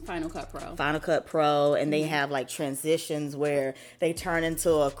use? Final Cut Pro. Final Cut Pro, and they have like transitions where they turn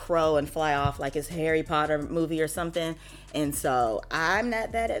into a crow and fly off like it's Harry Potter movie or something. And so I'm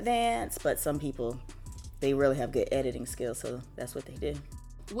not that advanced, but some people, they really have good editing skills, so that's what they do.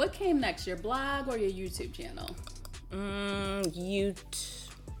 What came next, your blog or your YouTube channel?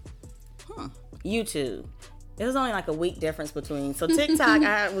 YouTube. It was only like a week difference between. So TikTok,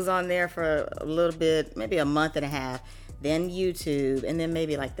 I was on there for a little bit, maybe a month and a half. Then YouTube, and then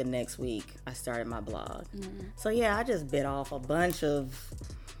maybe like the next week, I started my blog. So yeah, I just bit off a bunch of,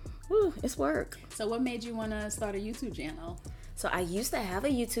 it's work. So what made you want to start a YouTube channel? So I used to have a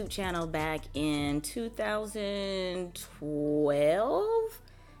YouTube channel back in 2012,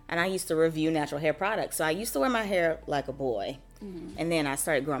 and I used to review natural hair products. So I used to wear my hair like a boy. And then I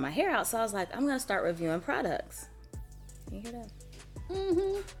started growing my hair out, so I was like, I'm going to start reviewing products. You hear that?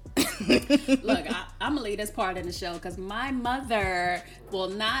 Look, I'm going to leave this part in the show because my mother will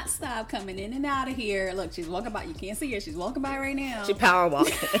not stop coming in and out of here. Look, she's walking by. You can't see her. She's walking by right now. She power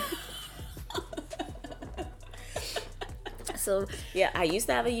walking. So, yeah, I used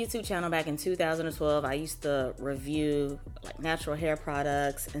to have a YouTube channel back in 2012. I used to review like natural hair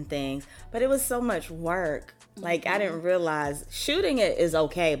products and things, but it was so much work. Like, I didn't realize shooting it is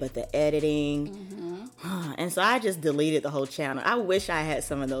okay, but the editing. And so I just deleted the whole channel. I wish I had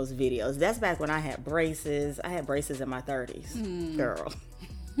some of those videos. That's back when I had braces. I had braces in my 30s. Girl.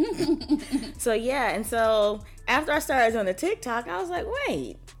 So, yeah. And so after I started doing the TikTok, I was like,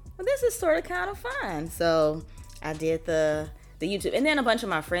 wait, well, this is sort of kind of fun. So I did the YouTube. And then a bunch of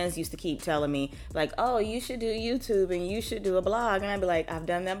my friends used to keep telling me, like, oh, you should do YouTube and you should do a blog. And I'd be like, I've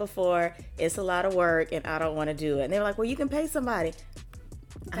done that before. It's a lot of work and I don't want to do it. And they were like, well, you can pay somebody.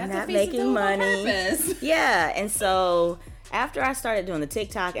 I'm not making money. Yeah. And so after I started doing the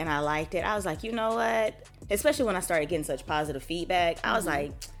TikTok and I liked it, I was like, you know what? Especially when I started getting such positive feedback, I was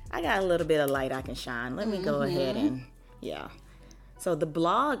like, I got a little bit of light I can shine. Let me go ahead and, yeah. So the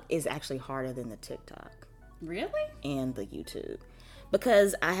blog is actually harder than the TikTok. Really? And the YouTube.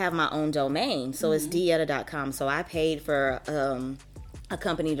 Because I have my own domain. So it's Donyetta.com. So I paid for a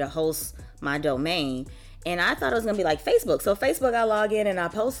company to host my domain. And I thought it was going to be like Facebook. So Facebook, I log in and I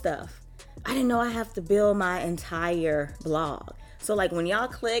post stuff. I didn't know I have to build my entire blog. So like when y'all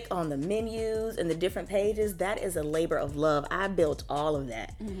click on the menus and the different pages, that is a labor of love. I built all of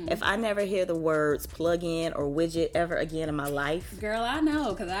that. If I never hear the words plugin or widget ever again in my life. Girl, I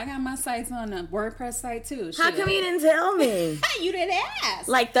know, because I got my sites on a WordPress site too. How come you didn't tell me? You didn't ask.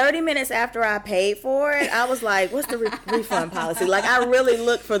 Like 30 minutes after I paid for it, I was like, what's the refund policy? Like I really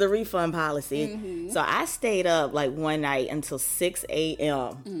looked for the refund policy. So I stayed up like one night until 6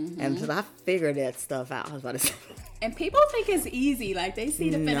 a.m. Until I figured that stuff out. I was about to say. And people think it's easy. Like, they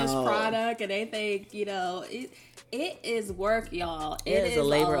see the finished product and they think, you know, it is work, y'all. It is a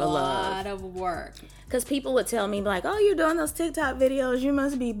labor of love. A lot of work. Because people would tell me, like, oh, you're doing those TikTok videos. You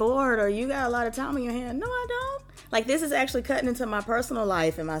must be bored or you got a lot of time on your hand. No, I don't. Like, this is actually cutting into my personal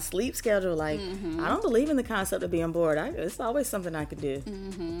life and my sleep schedule. Like, I don't believe in the concept of being bored. It's always something I could do.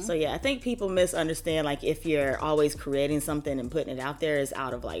 So, yeah, I think people misunderstand, like, if you're always creating something and putting it out there is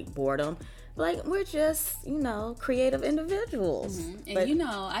out of, like, boredom. Like, we're just, you know, creative individuals. And, you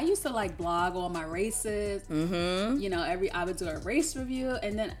know, I used to, like, blog on my races. You know, I would do a race review.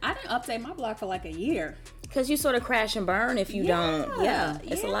 And then I didn't update my blog for, like, a year. Because you sort of crash and burn if you don't. Yeah,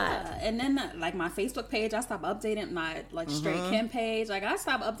 it's a lot. And then like my Facebook page, I stopped updating my like Straight Kim page. Like I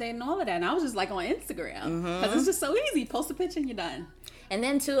stopped updating all of that, and I was just like on Instagram because it's just so easy. Post a picture and you're done. And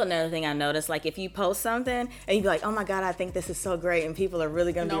then too, another thing I noticed, like if you post something and you be like, oh my God, I think this is so great, and people are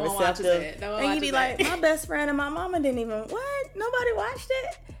really gonna be receptive, and you be like, my best friend and my mama didn't even nobody watched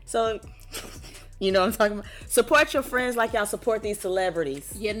it. So you know what I'm talking about. Support your friends like y'all support these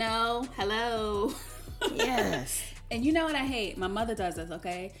celebrities. You know, hello. Yes. And you know what I hate? My mother does this,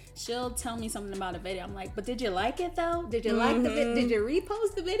 okay? She'll tell me something about a video. I'm like, but did you like it though? Did you like the video? Did you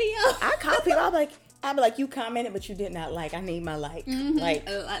repost the video? I call people, I'll be like, you commented, but you did not like. I need my like. Like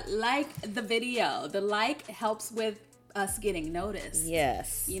the video. The like helps with us getting noticed.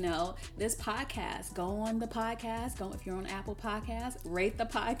 Yes. You know, this podcast, go on the podcast. If you're on Apple Podcasts, rate the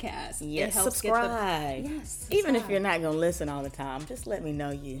podcast. Yes, it helps subscribe. Yes, subscribe. Even if you're not going to listen all the time, just let me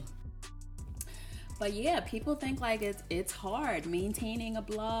know you. But yeah, people think like it's hard maintaining a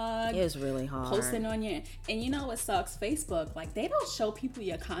blog. It's really hard. Posting on your, and you know what sucks? Facebook, like they don't show people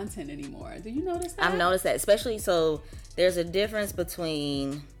your content anymore. Do you notice that? I've noticed that, especially so there's a difference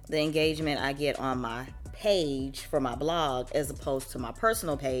between the engagement I get on my page for my blog as opposed to my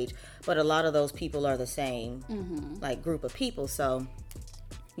personal page, but a lot of those people are the same like group of people. So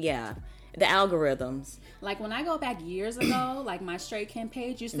yeah, the algorithms. Like when I go back years ago, like my Straight Kim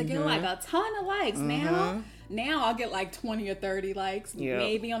page used to get like a ton of likes. Now I'll get like 20 or 30 likes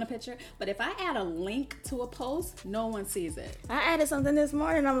maybe on a picture. But if I add a link to a post, no one sees it. I added something this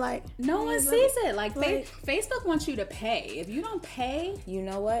morning. I'm like, no one sees it. Like Facebook wants you to pay. If you don't pay, you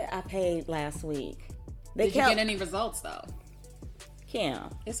know what? I paid last week. Did you get any results though? Kim,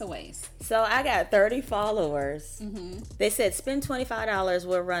 it's a waste. So I got 30 followers. They said spend $25.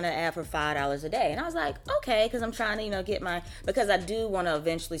 We'll run an ad for $5 a day, and I was like, okay, because I'm trying to get because I do want to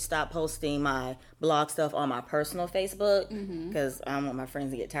eventually stop posting my blog stuff on my personal Facebook because I don't want my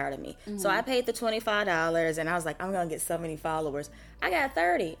friends to get tired of me. So I paid the $25, and I was like, I'm gonna get so many followers. I got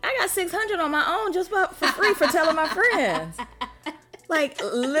 30. I got 600 on my own just for free for telling my friends. Like,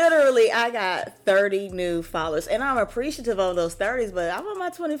 literally, I got 30 new followers. And I'm appreciative of those 30s, but I want my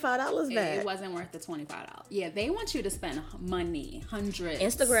 $25 back. It wasn't worth the $25. Yeah, they want you to spend money, hundreds.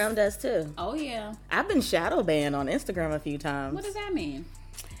 Instagram does, too. Oh, yeah. I've been shadow banned on Instagram a few times. What does that mean?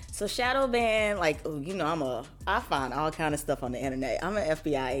 So shadow ban, like, you know, I find all kind of stuff on the internet. I'm an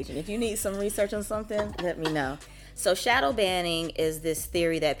FBI agent. If you need some research on something, let me know. So shadow banning is this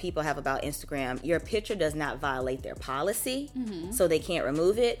theory that people have about Instagram. Your picture does not violate their policy, so they can't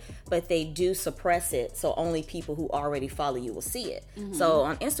remove it, but they do suppress it, so only people who already follow you will see it. So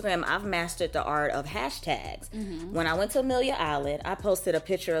on Instagram, I've mastered the art of hashtags. When I went to Amelia Island, I posted a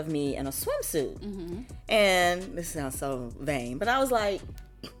picture of me in a swimsuit. And this sounds so vain, but I was like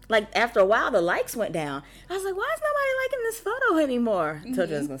after a while, the likes went down. I was like, why is nobody liking this photo anymore? I told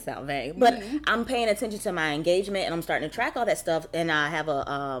you it was going to sound vain. But I'm paying attention to my engagement, and I'm starting to track all that stuff. And I have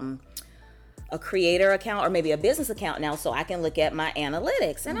a creator account or maybe a business account now, so I can look at my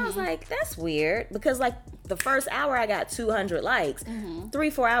analytics. And I was like, that's weird. Because like the first hour, I got 200 likes.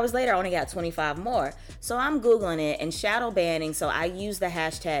 3-4 hours later, I only got 25 more. So I'm Googling it and shadow banning. So I use the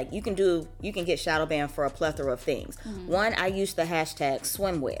hashtag. You can get shadow banned for a plethora of things. One, I used the hashtag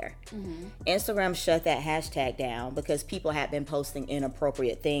swimwear. Instagram shut that hashtag down because people had been posting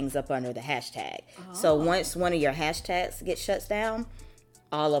inappropriate things up under the hashtag. So once one of your hashtags gets shut down,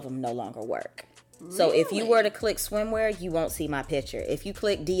 all of them no longer work. Really? So if you were to click swimwear, you won't see my picture. If you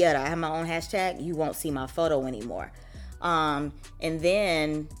click Donyetta, I have my own hashtag, you won't see my photo anymore. And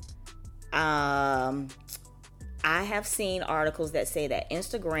then I have seen articles that say that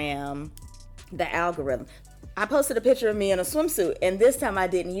Instagram, the algorithm, I posted a picture of me in a swimsuit, and this time I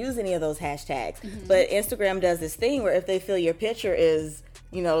didn't use any of those hashtags. But Instagram does this thing where if they feel your picture is,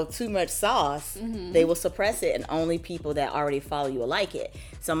 too much sauce, they will suppress it, and only people that already follow you will like it.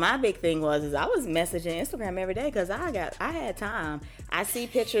 So my big thing was I was messaging Instagram every day because I had time. I see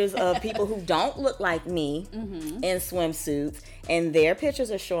pictures of people who don't look like me in swimsuits, and their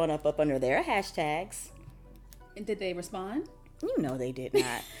pictures are showing up under their hashtags. And did they respond? You know they did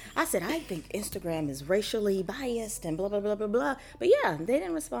not. I said, I think Instagram is racially biased and blah, blah, blah, blah, blah. But yeah, they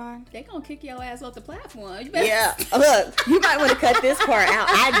didn't respond. They gonna kick your ass off the platform. Yeah. Look, you might want to cut this part out.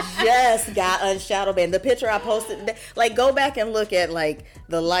 I just got unshadow banned. The picture I posted, go back and look at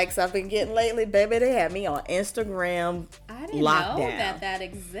the likes I've been getting lately. Baby, they had me on Instagram I didn't lockdown. know that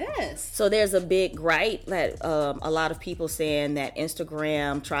exists. So there's a big gripe that a lot of people saying that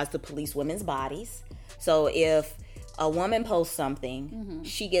Instagram tries to police women's bodies. So if a woman posts something,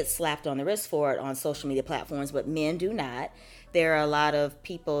 she gets slapped on the wrist for it on social media platforms, but men do not. there are a lot of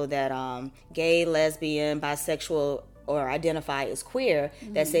people that gay, lesbian, bisexual, or identify as queer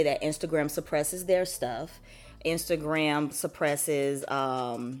that say that Instagram suppresses their stuff. Instagram suppresses,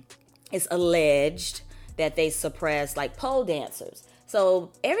 it's alleged that they suppress like pole dancers.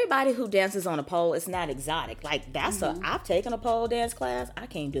 So everybody who dances on a pole is not exotic. Like I've taken a pole dance class. I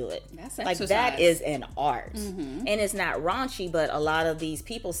can't do it. That's like exercise. That is an art. And it's not raunchy, but a lot of these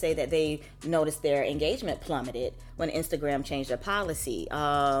people say that they noticed their engagement plummeted when Instagram changed their policy.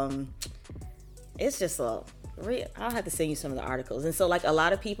 It's just I'll have to send you some of the articles. And so like a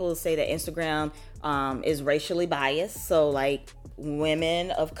lot of people say that Instagram is racially biased. So like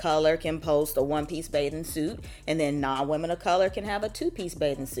women of color can post a one-piece bathing suit, and then non-women of color can have a two-piece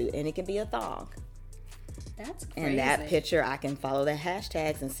bathing suit, and it can be a thong. That's crazy. And that picture, I can follow the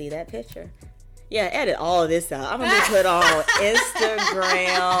hashtags and see that picture. Yeah, edit all of this out. I'm going to be put on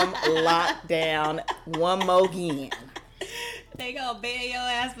Instagram lockdown one more again. They gonna ban your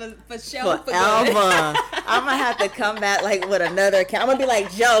ass for show Forever. I'm going to have to come back like with another account. I'm going to be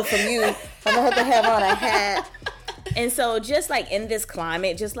like Joe from you. I'm going to have on a hat. And so just like in this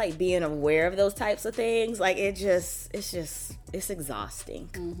climate, just like being aware of those types of things, like it's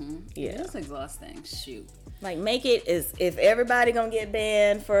exhausting. Yeah. It is exhausting. Shoot. Like make it if everybody gonna get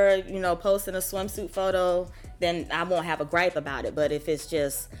banned for, posting a swimsuit photo, then I won't have a gripe about it. But if it's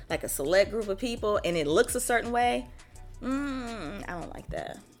just like a select group of people and it looks a certain way, I don't like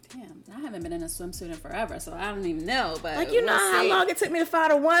that. Damn, I haven't been in a swimsuit in forever, so I don't even know. But like how long it took me to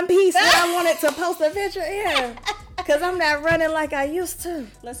find a one piece when I wanted to post a picture in, because I'm not running like I used to.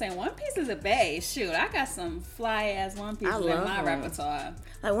 Listen, one piece is a bae. Shoot, I got some fly ass one pieces in my repertoire.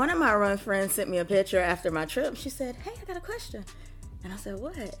 Like one of my run friends sent me a picture after my trip. She said, "Hey, I got a question," and I said,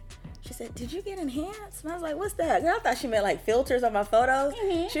 "What?" She said, "Did you get enhanced?" And I was like, "What's that?" Girl, I thought she meant like filters on my photos.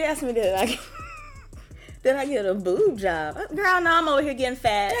 She asked me, "Did I get a boob job?" Girl, no, I'm over here getting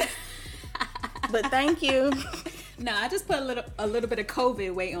fat. But thank you. No, I just put a little bit of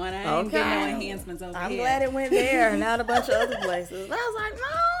COVID weight on. I ain't getting no enhancements over here. I'm glad it went there, not a bunch of other places. I was like, no.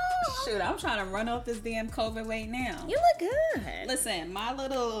 Shoot, I'm trying to run off this damn COVID weight now. You look good. Listen, my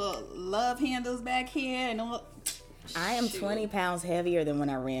little love handles back here and all. I am 20 pounds heavier than when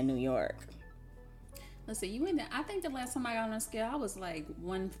I ran New York. Listen, I think the last time I got on a scale, I was like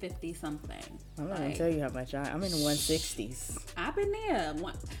 150 something. I'm not going to tell you how much I'm in the 160s. I've been there.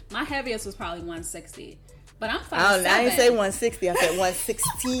 My heaviest was probably 160. But I'm 5'7". I didn't say 160. I said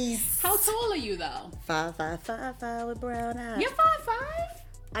 160s. How tall are you, though? 5'5" with brown eyes. You're 5'5"?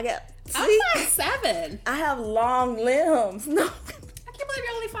 I'm 5'7". I have long limbs. No. I can't believe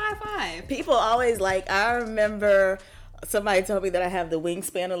you're only 5'5". People always I remember somebody told me that I have the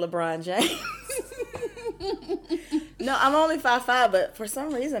wingspan of LeBron James. No, I'm only 5'5", but for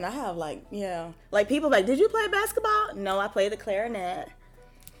some reason I have people did you play basketball? No, I played the clarinet.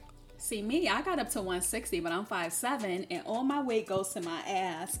 See me, I got up to 160, but I'm 5'7", and all my weight goes to my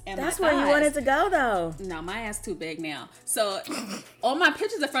ass and That's my thighs. where you wanted to go, though. No, my ass too big now. So all my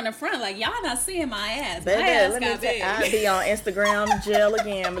pictures are from the front. Like, y'all not seeing my ass. Baby, my ass got big. I'll be on Instagram jail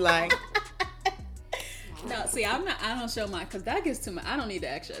again, like. No, see, I don't show my, because that gets too much. I don't need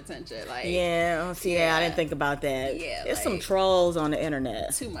the extra attention. Like, yeah, see, I didn't think about that. Yeah, there's some trolls on the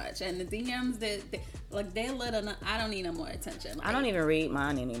internet. Too much, and the DMs they're little. I don't need no more attention. I don't even read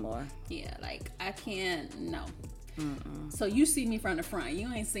mine anymore. Yeah, I can't. No. So you see me from the front.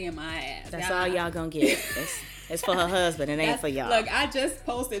 You ain't seeing my ass. That's all y'all gonna get. It's for her husband. It ain't for y'all. Look, I just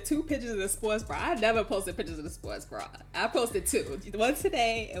posted 2 pictures of the sports bra. I never posted pictures of the sports bra. I posted 2. One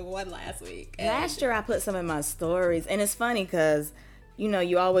today and one last week. Last year I put some in my stories, and it's funny because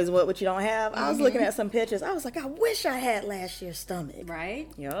you always want what you don't have. I was looking at some pictures. I was like, I wish I had last year's stomach.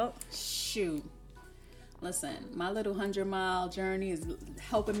 Right? Yup. Shoot. Listen, my little 100-mile journey is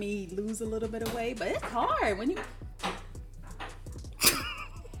helping me lose a little bit of weight, but it's hard when you.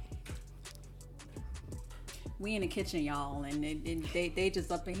 We in the kitchen, y'all, and they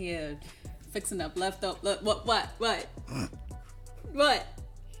just up in here fixing up leftover. Look, what? Can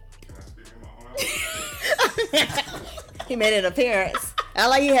I speak in my own house? He made an appearance. I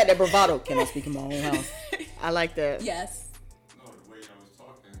like you had that bravado. Can I speak in my own house? I like that. Yes. No, the way y'all was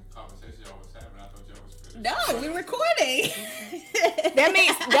talking, conversation y'all was having, I thought y'all was finished. No, we're recording. That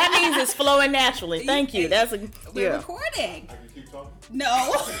means it's flowing naturally. Thank you. We're recording. I can keep talking?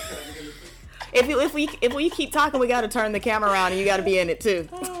 No. If we keep talking, we got to turn the camera around, and you got to be in it too.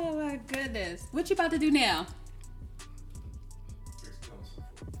 Oh my goodness! What you about to do now? Fix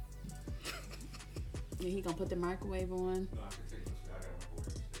those. He gonna put the microwave on? No, I can take this. I got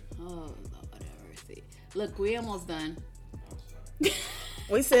my board. Oh Lord have mercy! Look, we almost done.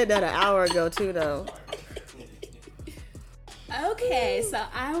 We said that an hour ago too, though. Okay, so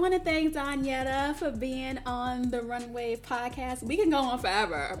I want to thank Donyetta for being on the Runway podcast. We can go on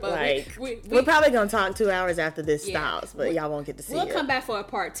forever, but Like, we're probably going to talk 2 hours after this stops, but y'all won't get to see We'll it. come back for a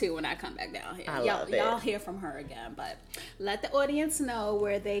part 2 when I come back down here. Y'all hear from her again, but let the audience know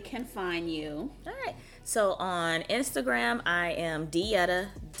where they can find you. All right. So on Instagram, I am Donyetta,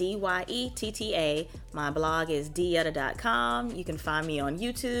 Dyetta. My blog is Donyetta.com. You can find me on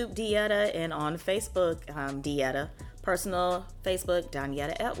YouTube, Donyetta, and on Facebook, Donyetta. Personal Facebook,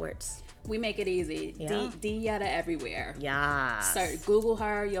 Donyetta Edwards. We make it easy. Yeah. Donyetta everywhere. Yeah. Search, Google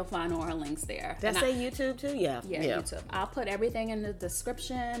her, you'll find all her links there. Did I say YouTube too? Yeah. Yeah, YouTube. I'll put everything in the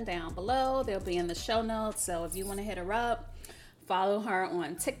description down below. They'll be in the show notes. So if you want to hit her up, follow her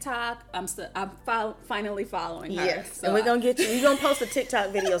on TikTok. I'm finally following her. Yes. So and we're gonna get you. We're gonna post a TikTok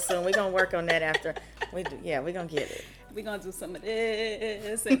video soon. We're gonna work on that after. We're gonna get it. We're gonna do some of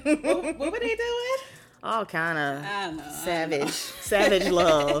this. And what were they doing? All kind I of know. savage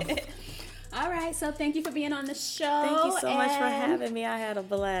love. All right, so thank you for being on the show. Thank you so much for having me. I had a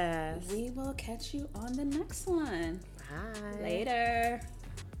blast. We will catch you on the next one. Bye. Later.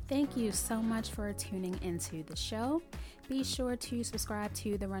 Thank you so much for tuning into the show. Be sure to subscribe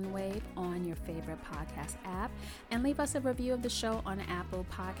to The Runway on your favorite podcast app and leave us a review of the show on Apple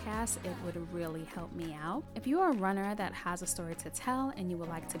Podcasts. It would really help me out. If you are a runner that has a story to tell and you would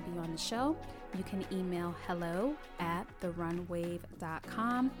like to be on the show, you can email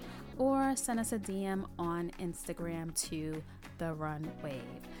hello@therunwave.com or send us a DM on Instagram to The Run Wave.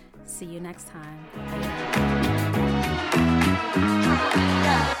 See you next time.